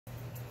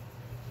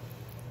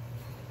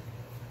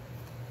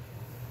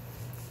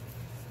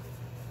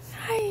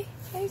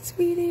Hi,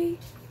 sweetie.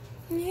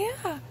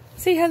 Yeah.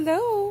 Say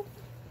hello.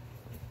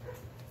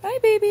 Hi,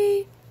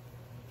 baby.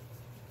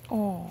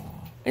 Oh,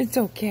 it's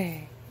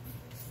okay.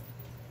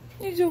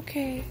 It's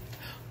okay.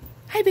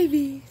 Hi,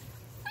 baby.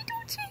 I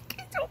don't think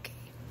it's okay.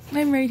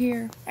 I'm right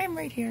here. I'm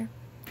right here.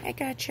 I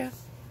gotcha.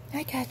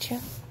 I gotcha.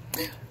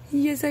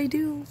 Yes, I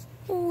do.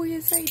 Oh,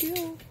 yes, I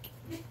do.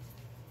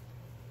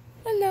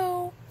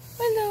 Hello.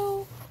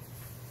 Hello.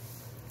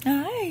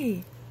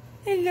 Hi.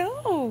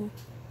 Hello.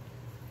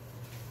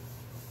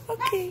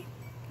 Okay.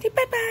 Say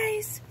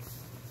bye-byes.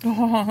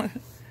 Oh,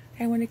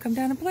 I want to come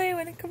down and play. I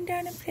want to come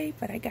down and play,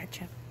 but I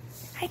gotcha.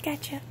 I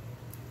gotcha.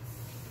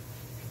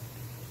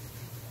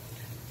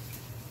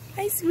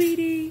 Hi,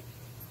 sweetie.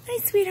 Hi,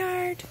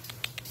 sweetheart.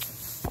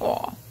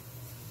 Oh.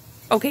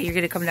 Okay, you're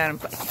going to come down and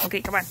play.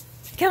 Okay, come on.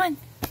 Come on.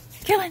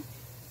 Come on.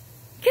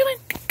 Come on.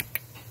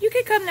 You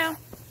can come now.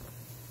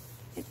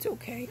 It's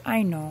okay.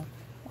 I know.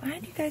 Why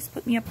do you guys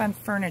put me up on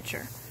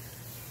furniture?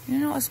 You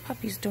know, us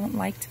puppies don't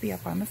like to be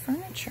up on the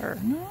furniture.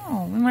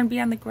 No, we want to be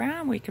on the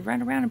ground where we can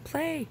run around and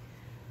play.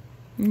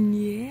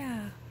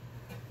 Yeah.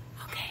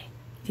 Okay.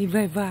 Say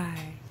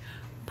bye-bye.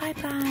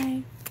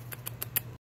 Bye-bye.